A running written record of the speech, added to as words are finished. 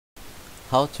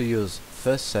how to use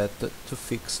facet to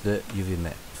fix the UV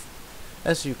map.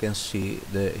 As you can see,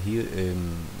 the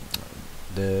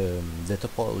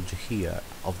topology here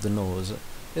of the nose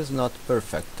is not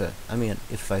perfect. I mean,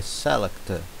 if I select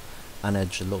an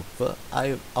edge loop,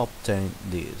 I obtain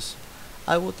this.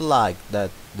 I would like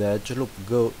that the edge loop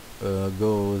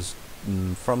goes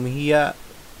from here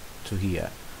to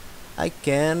here. I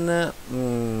can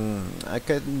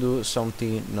do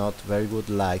something not very good,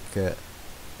 like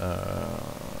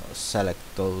select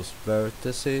those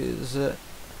vertices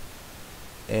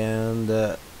and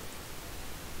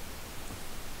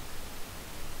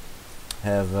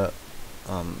have a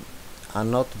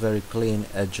not very clean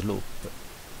edge loop.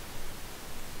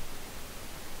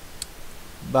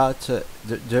 But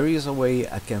there is a way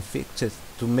I can fix it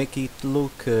to make it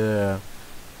look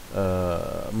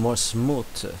more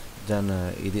smooth than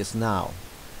it is now.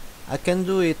 I can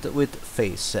do it with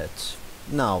facesets.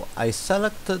 Now I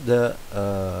select the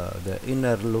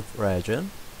inner loop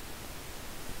region.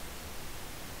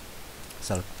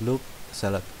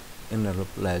 Select inner loop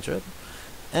region,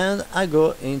 and I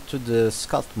go into the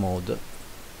sculpt mode.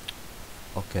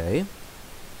 Okay.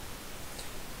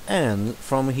 And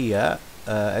from here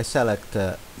I select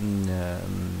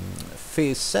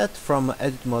facet from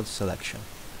edit mode selection.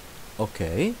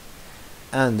 Okay.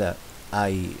 And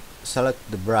I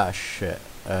select the brush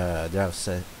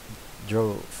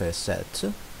draw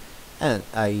facet, and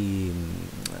I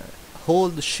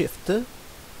hold shift,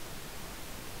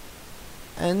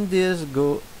 and this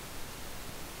go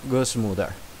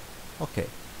smoother. Okay.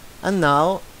 And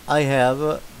now I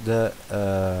have the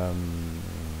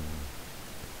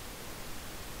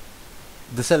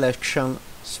selection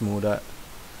smoother,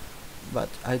 but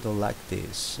I don't like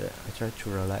this. I try to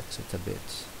relax it a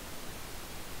bit.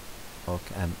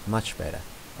 Okay, much better.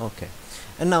 Okay,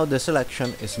 and now the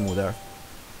selection is smoother.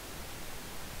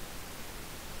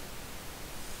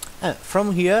 And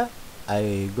from here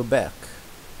I go back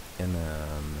in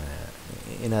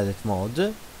edit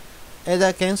mode, and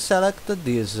I can select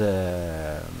this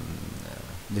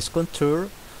this contour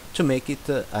to make it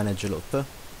an edge loop.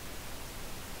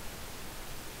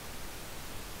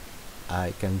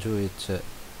 I can do it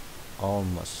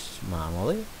almost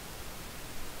manually.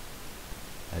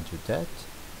 I do that.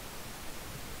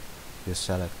 You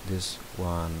select this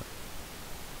one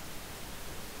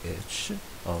each.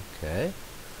 Okay.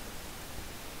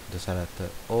 You select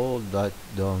all that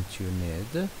don't you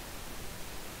need,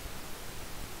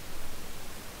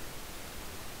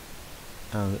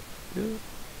 and you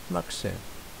mark same.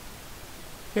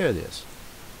 Here it is,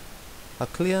 a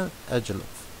clean edge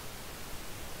loop.